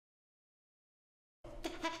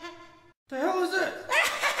The hell is it?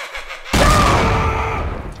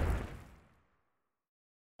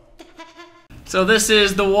 So this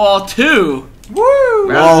is the wall 2. Woo!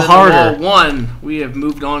 Rather than harder. The wall 1. We have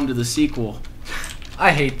moved on to the sequel.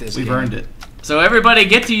 I hate this. We've earned it. So everybody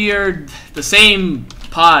get to the same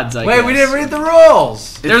pods. I guess. We didn't read the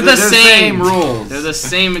rules. They're the same rules. They're the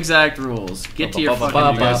same exact rules. Get to your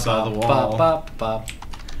fucking. You guys saw the wall.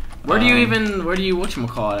 Where do you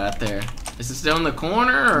whatchamacallit at there? Is it still in the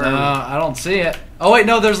corner? Or? No, I don't see it. Oh wait,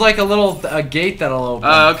 no, there's like a gate that'll open.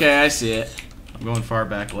 Oh, okay, I see it. I'm going far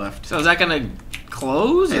back left. So is that gonna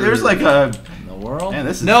close? Hey, there's like a... In the world? Man,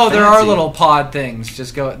 this is no, fancy. there are little pod things.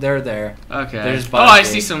 Just go. They're there. Okay. Oh, I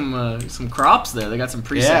see some crops there. They got some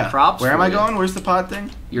preset crops. Where am I going? Where's the pod thing?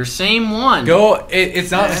 Your same one. Go. It's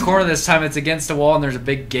not in the corner this time. It's against the wall, and there's a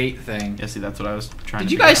big gate thing. Yeah, see, that's what I was trying to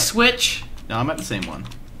Did you guys switch? No, I'm at the same one.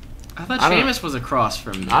 I thought Seamus was across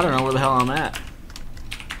from me. I don't know where the hell I'm at.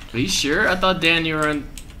 Are you sure? I thought, Dan, you were in...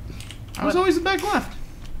 I was always in back left.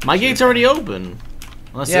 My gate's already open.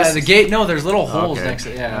 Unless yeah, the gate. No, there's little holes Okay. next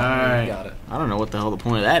to it. Yeah, Alright. you got it. I don't know what the hell the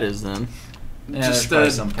point of that is then. Yeah, Just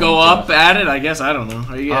point go up at it, I guess. I don't know.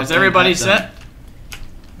 Are you guys? Everybody set?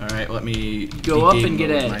 Alright, let me Go up and get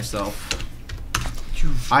mode in. myself.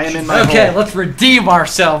 I am in my Okay, hole. let's redeem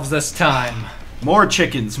ourselves this time. More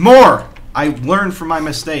chickens. More! I learned from my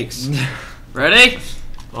mistakes. Ready?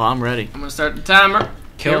 Well, I'm ready. I'm gonna start the timer.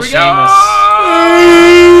 Kill Here we Seamus. go.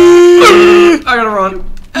 I gotta run.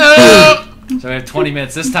 So we have 20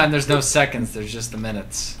 minutes. This time there's no seconds. There's just the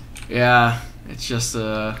minutes. Yeah, it's just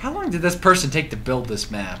How long did this person take to build this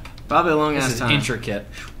map? probably a long This ass is time. intricate.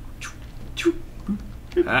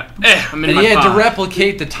 I'm in And my he had to pod.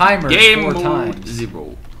 replicate the timers Game 4 mode times.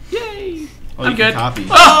 0. Yay! Oh, I'm you can good. copy.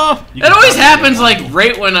 Oh, You it can always copy happens the like model.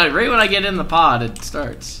 right when I get in the pod, it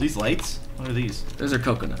starts. These lights? What are these? Those are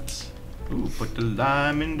coconuts. Ooh, put the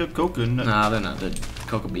lime in the coconut. Nah, they're not. They're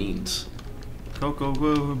cocoa beans.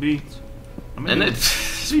 Cocoa beans. And what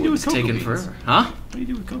it's do you do with cocoa taking beans? forever, huh? What do you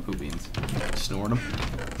do with cocoa beans? Snort them.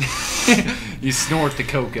 You snort the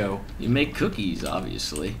cocoa. You make cookies,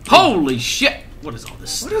 obviously. Holy shit! What is all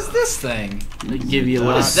this? What is this thing? They give you a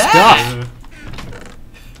What little is that? stuff.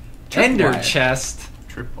 Ender Tripwire. chest.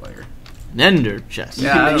 Tripwire. Ender chest.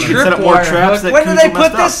 Yeah, I don't You know. can set up more Tripwire traps hook. that When do they Kuzu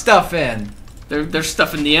put messed this up. stuff in? They're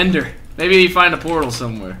stuffing the ender. Maybe you find a portal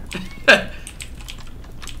somewhere.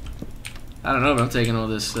 I don't know, but I'm taking all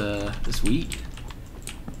this this wheat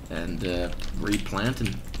and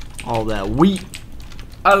replanting. All that wheat.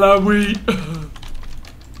 I love wheat.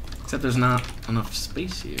 Except there's not enough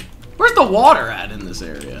space here. Where's the water at in this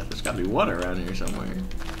area? There's got to be water around here somewhere.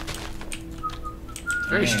 It's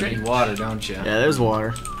very Man, you strange. need water, don't you? Yeah, there's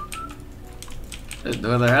water.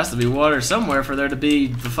 Well, there has to be water somewhere for there to be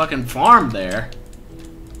the fucking farm there.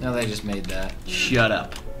 No, they just made that. Shut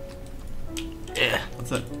up. Yeah. What's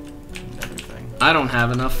that? Another thing. I don't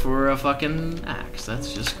have enough for a fucking axe.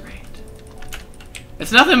 That's just great.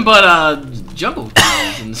 It's nothing but jungle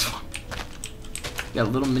towns in this one.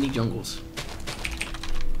 Got little mini jungles.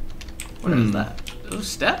 What is that? Those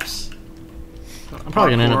steps? I'm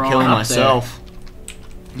probably gonna end up killing myself.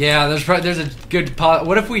 Yeah, there's a good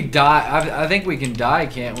what if we die? I think we can die,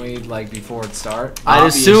 can't we? Like before it starts. I'd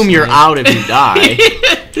assume you're out if you die.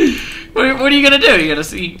 What are you gonna do? You gonna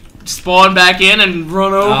spawn back in and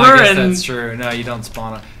run over I guess and that's true. No, you don't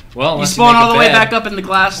spawn it. Well, you unless spawn make all a the way bed. back up in the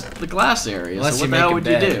glass area. Unless so you what the make hell a would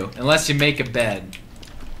bed. you do? Unless you make a bed.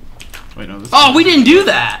 Wait, no. This Oh, we didn't do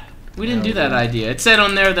that. We didn't No, do we that didn't. idea. It said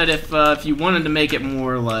on there that if you wanted to make it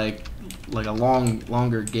more like a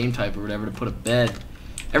longer game type or whatever, to put a bed.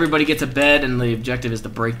 Everybody gets a bed, and the objective is to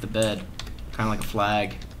break the bed, kind of like a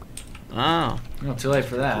flag. Oh. No, too late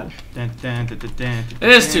for that. It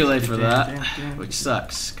is too late for that, which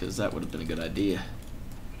sucks because that would have been a good idea.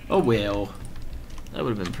 Oh well. That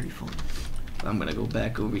would have been pretty fun. I'm gonna go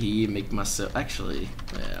back over here and make myself. Actually,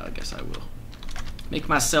 yeah, I guess I will. Make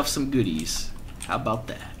myself some goodies. How about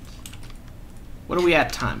that? What are we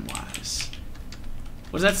at time-wise?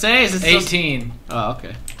 What does that say? Is it still... 18. Oh,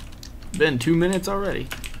 okay. Been 2 minutes already.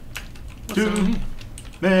 2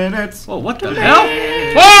 minutes. Whoa, what the hell?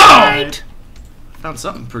 Whoa! Found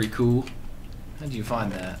something pretty cool. How'd you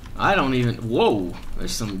find that? I don't even... Whoa!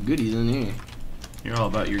 There's some goodies in here. You're all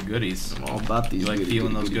about your goodies. I'm all about these. You like goodies,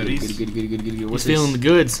 feeling those goodies? Goody. What's He's feeling the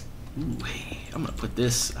goods. Ooh, hey, I'm gonna put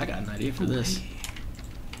this. I got an idea for this.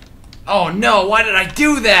 Oh no! Why did I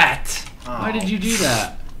do that? Why did you do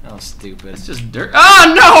that? Oh, stupid. It's just dirt.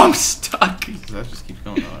 Oh no! I'm stuck. That just keeps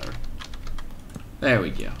going on. There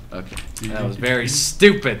we go. Okay. That was very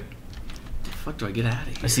stupid. The fuck do I get out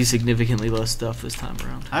of I here? see significantly less stuff this time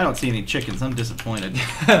around. I don't see any chickens. I'm disappointed.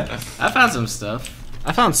 I found some stuff.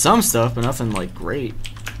 I found some stuff, but nothing like great.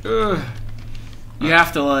 Ugh. You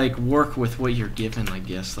have to like work with what you're given, I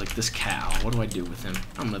guess. Like this cow. What do I do with him?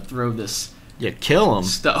 I'm gonna throw this Yeah, kill him.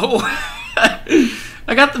 stuff. Oh,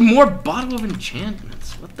 I got the more bottle of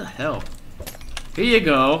enchantments. What the hell? Here you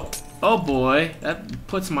go. Oh boy, that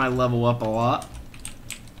puts my level up a lot.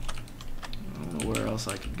 I don't know where else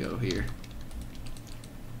I could go here.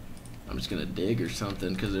 I'm just gonna dig or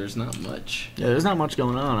something because there's not much. Yeah, there's not much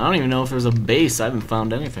going on. I don't even know if there's a base. I haven't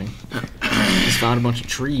found anything. Just found a bunch of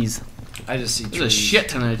trees. I just see There's trees. a shit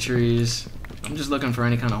ton of trees. I'm just looking for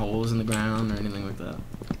any kind of holes in the ground or anything like that.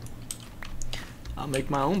 I'll make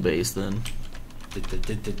my own base then.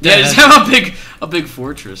 Yeah, just have a big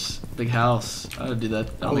fortress, big house. I would do that.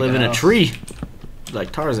 I'll live in a tree,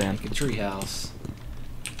 like Tarzan. A tree house.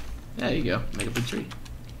 There you go. Make a big tree.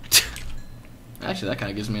 Actually, that kind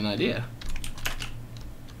of gives me an idea.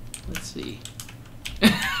 Let's see.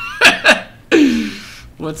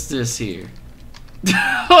 What's this here?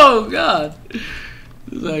 Oh God,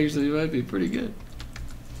 this actually might be pretty good.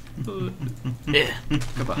 Yeah.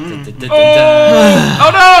 Come on.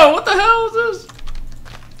 Oh no! What the hell is this?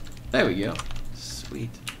 There we go. Sweet.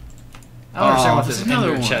 I don't understand what there's this another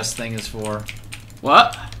ender one. chest thing is for.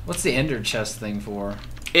 What? What's the ender chest thing for?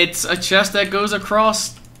 It's a chest that goes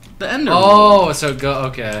across the ender. Oh, so go.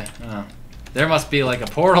 Okay. Oh. There must be like a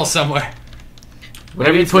portal somewhere.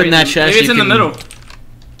 Whatever you put in that chest, maybe it's you in the can- middle.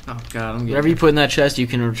 Oh God, I'm getting. Whatever you put in that chest, you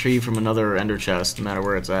can retrieve from another ender chest, no matter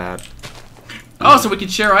where it's at. Oh, so we could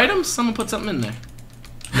share items? Someone put something in there.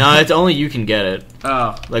 No, it's only you can get it.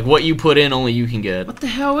 Oh. Like what you put in, only you can get. What the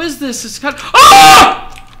hell is this? It's got.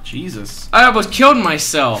 Ah! Jesus. I almost killed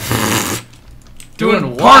myself.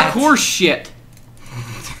 Doing what? Parkour shit.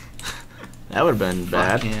 That would have been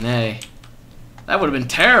bad. Fucking A. That would have been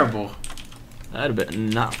terrible. That'd have been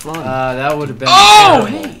not fun. That would have been. Oh,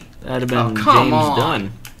 terrible. hey. That'd have Oh, been come James on.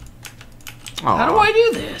 Dunn. How do I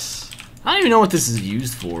do this? I don't even know what this is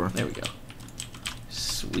used for. There we go.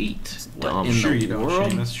 Sweet. What dumb. in Sure the you don't,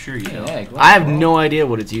 world? Seamus. Sure you don't. Yeah, I have no idea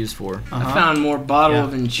what it's used for. I found more bottle Yeah.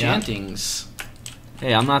 of enchantings.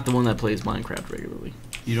 Hey, I'm not the one that plays Minecraft regularly.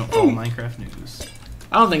 You don't follow Minecraft news.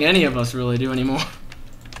 I don't think any of us really do anymore.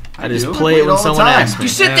 I just do. play I it play when all the someone time. asks me. You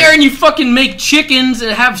sit there and you fucking make chickens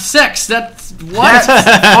and have sex. That's what?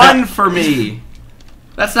 That's fun for me.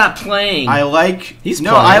 That's not playing. I like. He's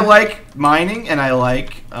no, playing. I like mining and I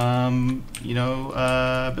like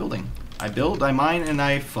building. I build, I mine, and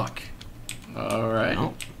I fuck. All right.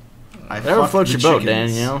 No. I Never fuck float the your boat, Dan,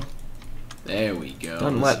 chickens. you know? There we go.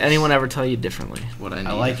 Don't This let is anyone ever tell you differently. what I need.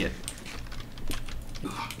 I like it.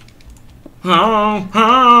 Oh,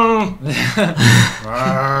 oh,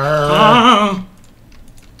 oh.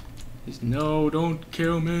 He's, no, don't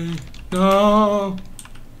kill me. No.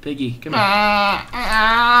 Piggy, come here.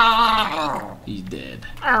 He's dead.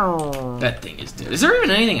 That thing is dead. Is there even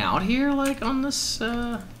anything out here, like, on this,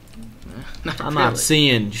 not I'm really. not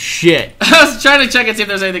seeing shit. I was trying to check and see if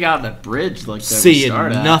there's anything out on that bridge, like, that we Seeing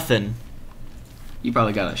start at. nothing. You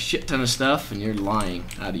probably got a shit ton of stuff, and you're lying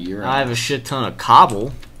out of your I have a ass. shit ton of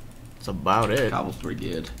cobble. That's about it. Cobble's pretty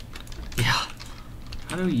good. Yeah.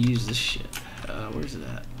 How do we use this shit? Where's it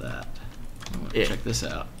at? That. I want to Yeah. check this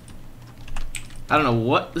out. I don't know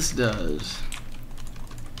what this does,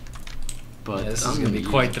 but This I'm is gonna be use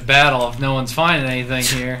quite it. the battle if no one's finding anything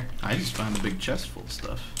here. I just found a big chest full of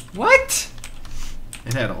stuff. What?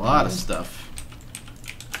 It had a lot of stuff.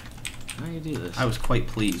 How do you do this? I was quite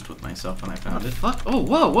pleased with myself when I What found the it. fuck? Oh,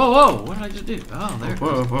 whoa, whoa, whoa! What did I just do? Oh, there. it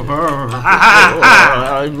Whoa, goes. whoa, whoa.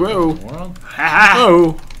 Whoa. World?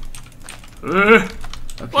 Whoa.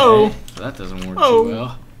 Okay, Whoa. so that doesn't work Whoa. too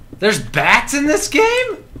well. There's bats in this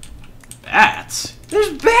game? Bats. There's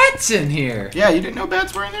bats in here. Yeah, you didn't know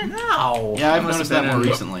bats were in there? No. Yeah, I've must noticed have that been more in-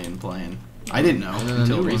 recently in playing. I didn't know And then a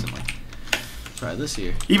until new one. recently. Try this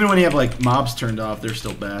here. Even when you have like mobs turned off, they're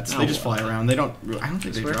still bats. Oh, They just fly well. around. They don't. I don't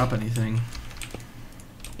think they Swear. drop anything.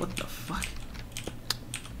 What the fuck?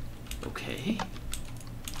 Okay.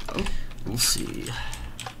 We'll see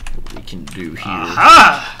what we can do here.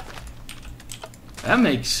 Aha! That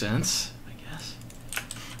makes sense, I guess.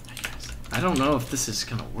 I don't know if this is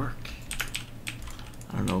gonna work.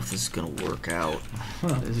 I don't know if this is gonna work out.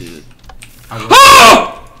 Is it?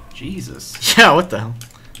 Oh! Jesus. Yeah, what the hell?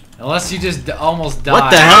 Unless you just almost died.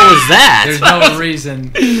 What the hell was that? There's no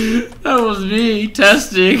reason. That was me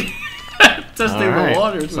testing. Testing Alright, the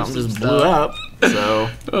water. something just blew up. So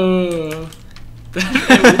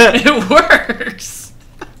It works.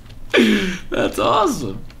 That's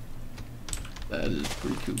awesome. That is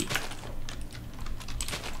pretty cool.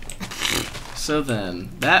 So then,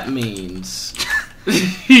 that means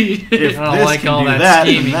If I don't this like can all do that that,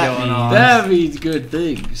 then scheming that going means- on. That means good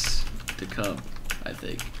things to come, I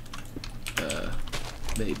think.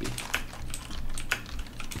 Maybe.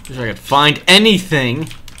 Wish I could find anything.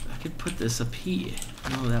 I could put this up here.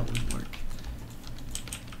 No, that wouldn't work.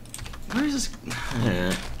 Where is this?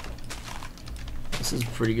 Yeah. This is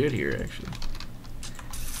pretty good here, actually.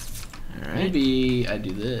 Alright. Maybe I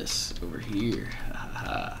do this over here.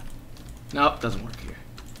 Nope, doesn't work here.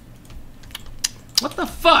 What the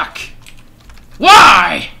fuck?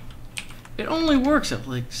 Why? It only works at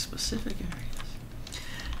like specific areas.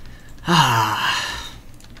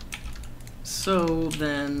 So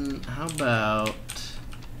then, how about?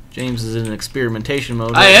 James is in experimentation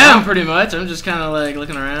mode. I right am now. pretty much. I'm just kind of like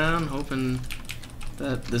looking around, hoping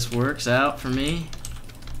that this works out for me.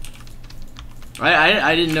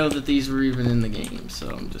 I didn't know that these were even in the game, so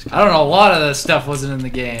I'm just. I don't know. A lot of the stuff wasn't in the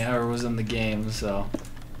game, or was in the game. So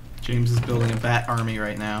James is building a bat army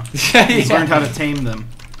right now. yeah. He's learned how to tame them.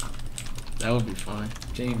 That would be fun.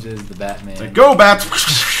 James is the Batman. It's like, go bats!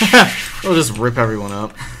 We'll just rip everyone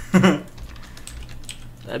up.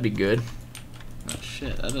 That'd be good. Oh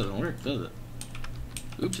shit, that doesn't work, does it?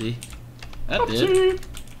 Oopsie. That did.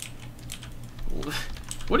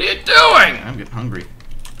 What are you doing? I'm getting hungry.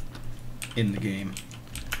 In the game.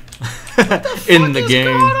 In the What's game.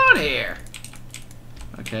 going on here?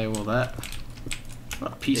 Okay, well that.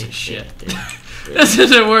 What a piece of shit. This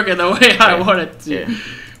isn't working the way I want it to. Yeah.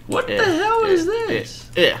 What the hell is this?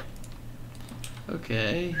 Yeah.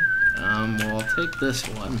 Okay. Well, I'll take this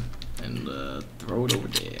one and throw it over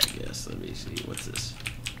there, I guess. Let me see. What's this?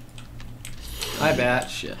 Hi, bat.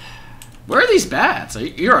 Shit. Where are these bats?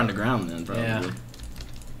 You're underground then, probably. Yeah.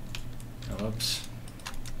 Whoops.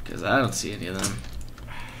 Because I don't see any of them.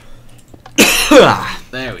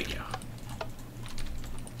 There we go.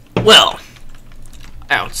 Well,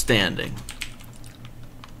 outstanding.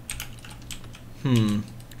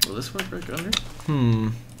 Will this work right under?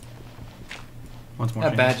 Once more. That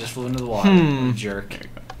James. bat just flew into the water. Hmm. Jerk.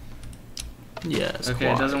 Yes. Okay,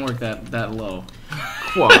 quite. it doesn't work that low.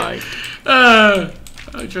 Quite.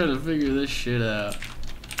 I'm trying to figure this shit out.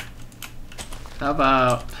 How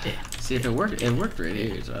about see if it worked? It worked right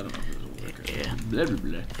here, so I don't know if it will work. Yeah. Blah blah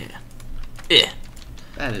blah. Yeah.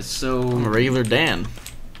 That is I'm a so. regular Dan.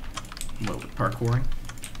 What, with parkouring?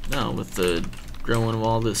 No, with the growing of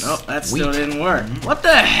all this. Nope, that wheat. still didn't work. What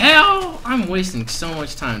the hell? I'm wasting so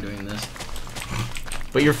much time doing this.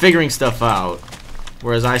 But you're figuring stuff out,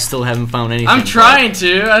 whereas I still haven't found anything. I'm trying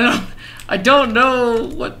to. I don't know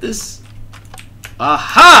what this.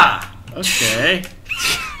 Aha! Okay.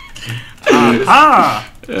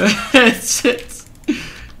 Aha! it's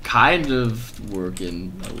kind of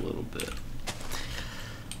working a little bit.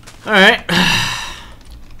 All right.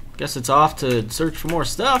 Guess it's off to search for more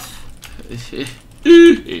stuff.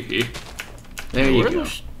 There you go.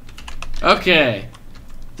 Okay.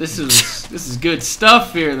 This is good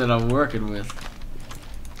stuff here that I'm working with.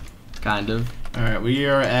 Kind of. Alright, we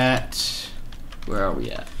are at Where are we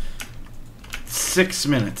at? 6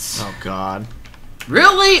 minutes. Oh God.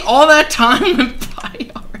 Really? All that time went by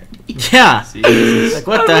already? Yeah. Jesus. Like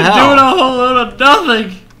what I've the been hell? doing a whole lot of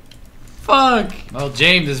nothing. Fuck. Well,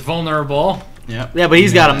 James is vulnerable. Yep. Yeah, but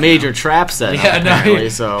he's got a major trap set up, apparently,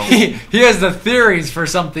 so. he has the theories for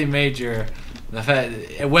something major. The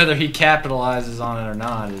fact whether he capitalizes on it or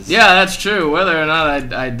not is Yeah, that's true. Whether or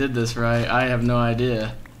not I did this right, I have no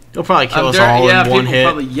idea. He'll probably kill us dare- all yeah, in one people hit.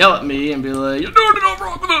 probably yell at me and be like, "You're doing it all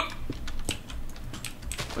wrong with it."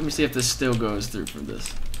 Let me see if this still goes through for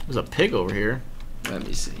this. There's a pig over here. Let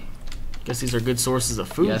me see. Guess these are good sources of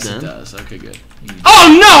food Yes, then. it does. Okay, good. Oh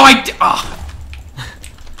no!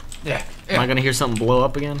 yeah. Am I gonna hear something blow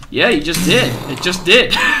up again? Yeah, you just did. It just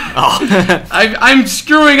did. Oh. I'm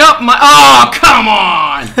screwing up my. Oh, come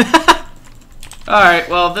on! All right.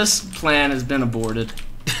 Well, this plan has been aborted.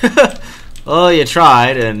 Well, you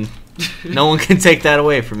tried, and no one can take that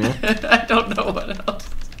away from you. I don't know what else.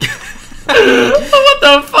 What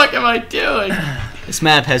the fuck am I doing? This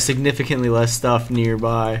map has significantly less stuff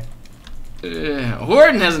nearby.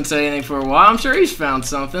 Horton hasn't said anything for a while. I'm sure he's found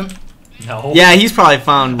something. No. Yeah, he's probably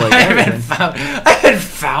found like I haven't everything. haven't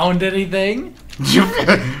found anything.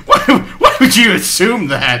 Why would you assume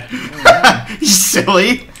that? You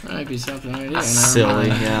silly. That might be something right here. That's Never silly,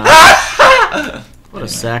 mind. yeah. What a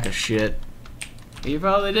sack of shit. He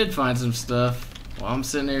probably did find some stuff. While I'm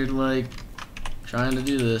sitting here like trying to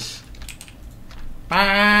do this.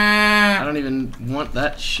 I don't even want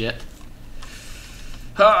that shit.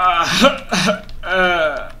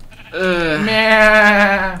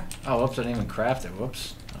 Oh, whoops! I didn't even craft it.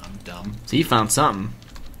 Whoops. I'm dumb. So he found something.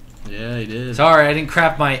 Yeah, he did. Sorry, I didn't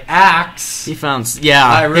craft my axe. He found,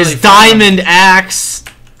 I really his found- diamond axe.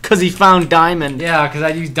 Because he found diamond. Yeah, because I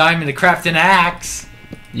used diamond to craft an axe.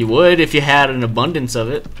 You would if you had an abundance of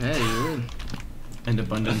it. Yeah, you would. An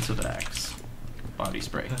abundance of Axe body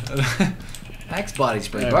spray. Axe body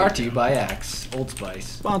spray There brought we to you by Axe. Old Spice.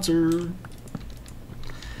 Sponsor.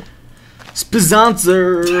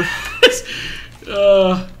 Sponsor.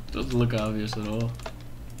 Doesn't look obvious at all.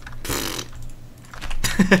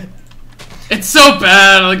 It's so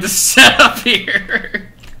bad, like the setup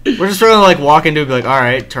here. We're just trying to like walk into it, be like, all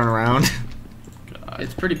right, turn around. God.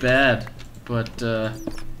 It's pretty bad, but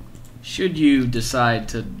should you decide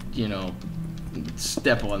to, you know,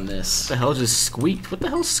 step on this? What the hell just squeaked? What the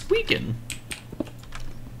hell's squeaking?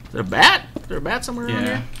 Is there a bat? Is there a bat somewhere around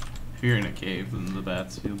Yeah. here? If you're in a cave, then the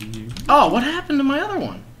bats will be you. Oh, what happened to my other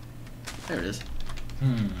one? There it is.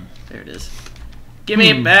 There it is. Give me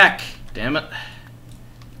it back. Damn it.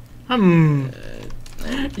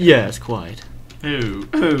 Yes, quite. Oh,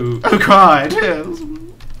 God. Yes.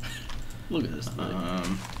 Look at this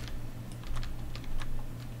thing.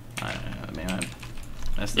 I mean,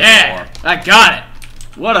 that's the Yeah, floor. I got it.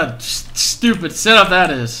 What a stupid setup that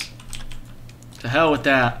is. To hell with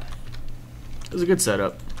that. It was a good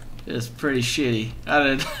setup. It's pretty shitty.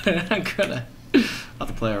 I'm gonna have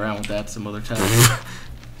to play around with that some other time.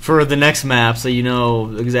 For the next map, so you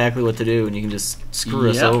know exactly what to do, and you can just screw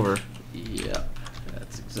us Yep. over. Yep,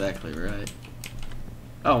 that's exactly right.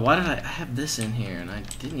 Oh, why did I have this in here and I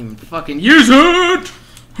didn't even fucking use it?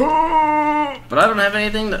 But I don't have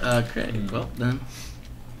anything to. Okay, well then.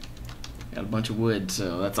 Got a bunch of wood,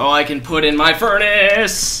 so that's all I can put in my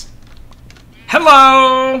furnace.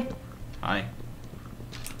 Hello! Hi.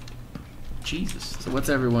 Jesus. So what's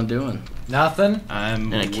everyone doing? Nothing. I'm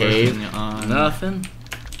In a working cave? on Nothing?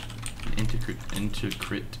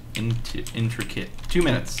 intricate 2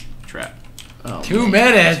 minutes trap. Oh, 2 man.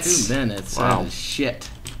 minutes. 2 minutes. Wow. That is shit.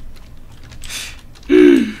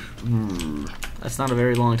 That's not a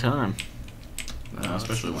very long time. No,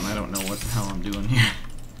 Especially when I don't know what the hell I'm doing here.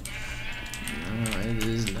 No, it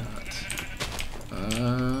is not.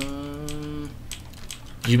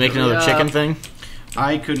 Did you make another Yeah. chicken thing?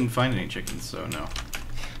 I couldn't find any chickens, so no.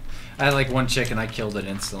 I had like one chicken. I killed it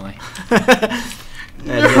instantly.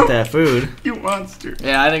 Had to get that food. You monster.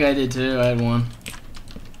 Yeah, I think I did too. I had one.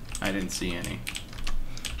 I didn't see any.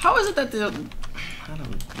 How is it that I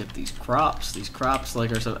don't get these crops? These crops,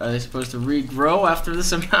 like, are they supposed to regrow after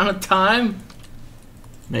this amount of time?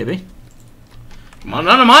 Maybe. Well,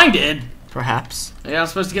 none of mine did. Perhaps. Yeah, I'm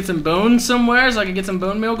supposed to get some bones somewhere so I can get some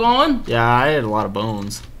bone meal going. Yeah, I had a lot of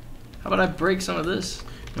bones. How about I break some of this?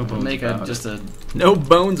 No bones Make about just a. No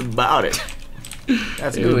bones about it.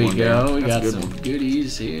 That's a Here good we one, go. Dan. We That's got a good some one.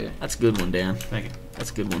 goodies here. That's a good one, Dan. Thank you.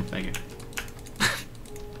 That's a good one. Thank you.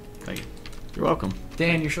 Thank you. You're welcome.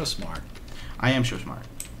 Dan, you're so smart. I am so smart.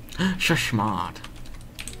 Shashmad.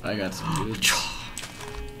 I got some goods.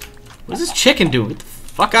 What is this chicken doing? Get the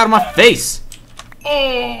fuck out of my face! Oh!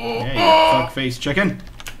 Yeah, you fuckface chicken.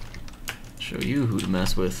 Show you who to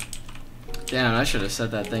mess with. Damn, I should have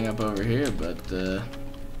set that thing up over here, but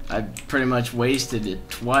I pretty much wasted it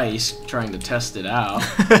twice trying to test it out.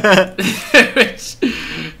 Which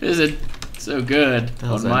isn't so good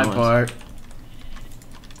hell's on that my noise? part.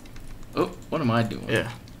 Oh, what am I doing?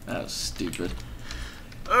 Yeah. That was stupid.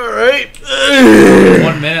 Alright.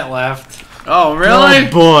 1 minute left. Oh, really?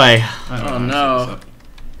 Oh boy. I don't Oh, know no. how to set this up.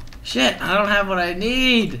 Shit, I don't have what I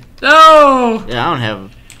need. No! Yeah, I don't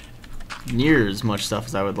have near as much stuff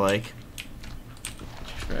as I would like.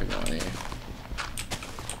 Try going here.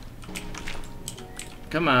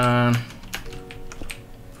 Come on.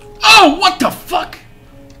 Oh, what the fuck?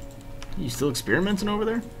 You still experimenting over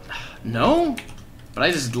there? No? But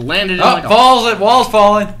I just landed in Oh, like a... falls! Wall's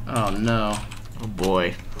falling. Oh, no. Oh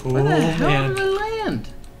boy. Where the hell man. did I land?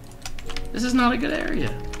 This is not a good area.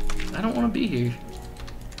 I don't want to be here.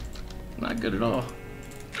 Not good at all.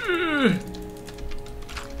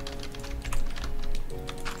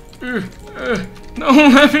 No,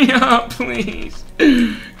 let me out, please.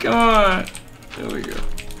 Come on. There we go.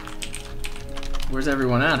 Where's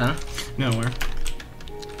everyone at, huh? Nowhere.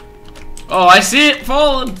 Oh, I see it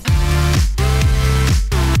falling.